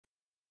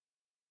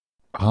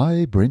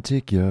Hi,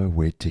 BrenTech here,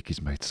 where tech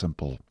is made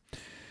simple.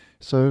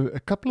 So, a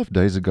couple of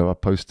days ago, I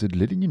posted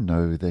letting you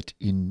know that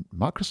in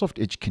Microsoft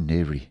Edge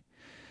Canary,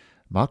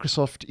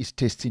 Microsoft is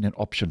testing an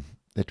option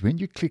that when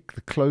you click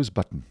the close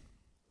button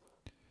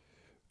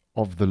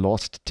of the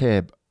last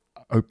tab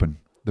open,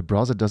 the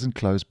browser doesn't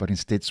close but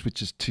instead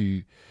switches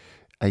to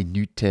a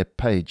new tab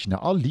page. Now,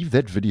 I'll leave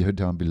that video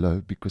down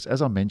below because,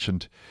 as I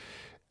mentioned,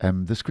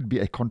 this could be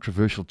a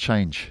controversial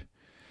change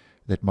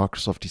that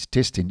Microsoft is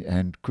testing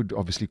and could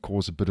obviously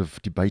cause a bit of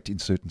debate in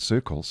certain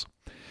circles.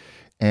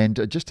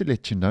 And just to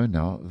let you know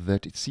now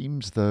that it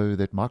seems though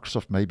that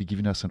Microsoft may be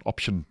giving us an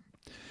option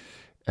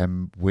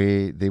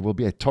where there will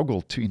be a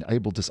toggle to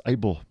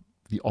disable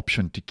the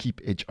option to keep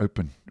Edge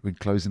open when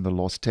closing the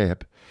last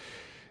tab.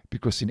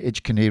 Because in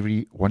Edge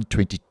Canary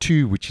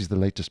 122, which is the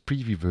latest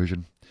preview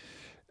version,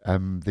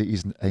 there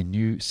is a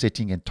new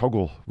setting and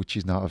toggle which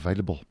is now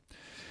available.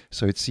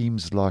 So it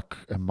seems like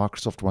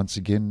Microsoft once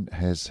again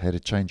has had a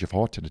change of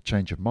heart and a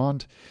change of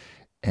mind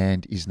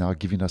and is now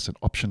giving us an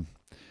option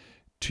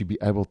to be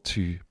able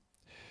to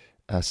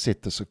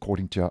set this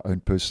according to our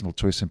own personal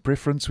choice and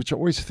preference, which I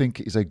always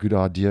think is a good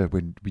idea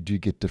when we do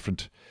get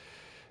different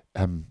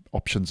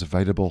options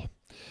available.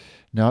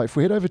 Now, if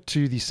we head over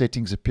to the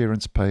settings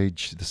appearance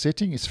page, the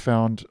setting is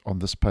found on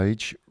this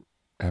page.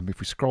 If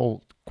we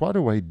scroll quite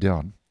a way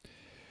down,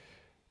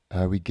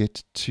 we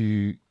get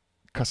to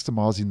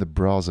customizing the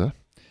browser.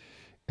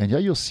 And here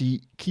you'll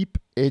see keep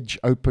Edge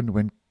open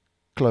when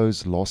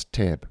close last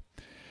tab.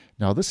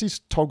 Now, this is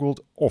toggled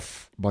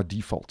off by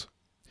default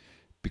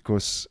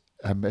because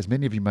as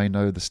many of you may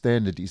know, the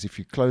standard is if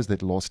you close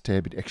that last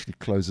tab, it actually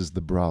closes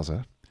the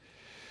browser.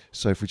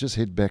 So if we just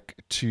head back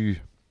to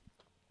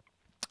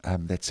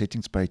that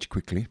settings page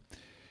quickly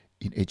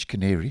in Edge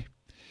Canary,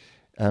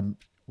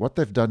 what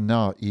they've done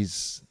now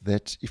is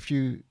that if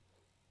you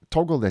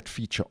toggle that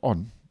feature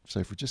on, so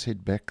if we just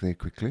head back there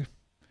quickly,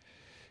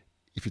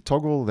 if you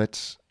toggle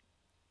that,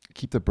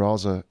 keep the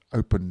browser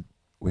open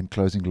when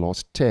closing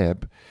last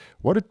tab,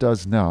 what it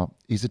does now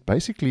is it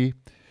basically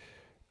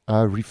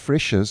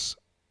refreshes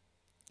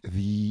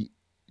the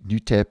new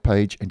tab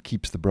page and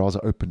keeps the browser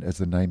open as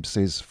the name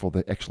says for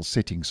the actual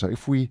setting. So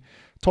if we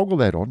toggle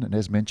that on, and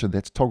as mentioned,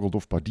 that's toggled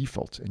off by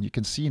default, and you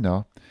can see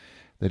now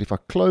that if I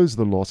close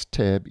the last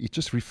tab, it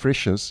just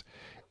refreshes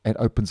and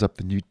opens up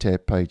the new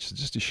tab page. So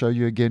just to show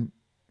you again,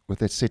 with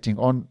that setting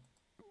on,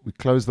 we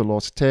close the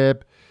last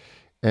tab,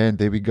 and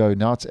there we go.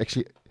 Now it's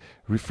actually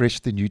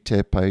refreshed the new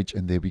tab page,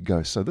 and there we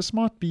go. So this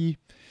might be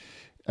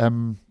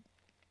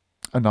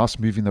a nice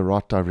move in the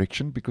right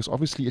direction because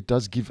obviously it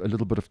does give a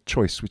little bit of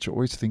choice, which I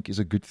always think is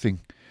a good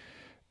thing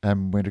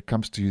when it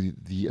comes to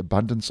the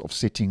abundance of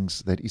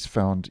settings that is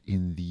found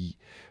in the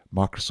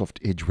Microsoft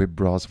Edge web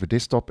browser for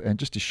desktop. And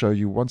just to show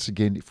you once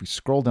again, if we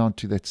scroll down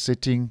to that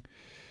setting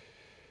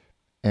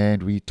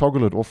and we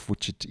toggle it off,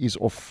 which it is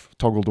off,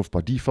 toggled off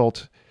by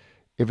default,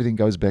 everything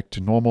goes back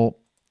to normal.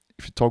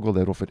 If you toggle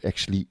that off, it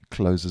actually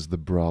closes the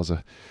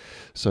browser.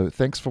 So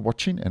thanks for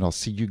watching, and I'll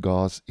see you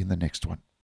guys in the next one.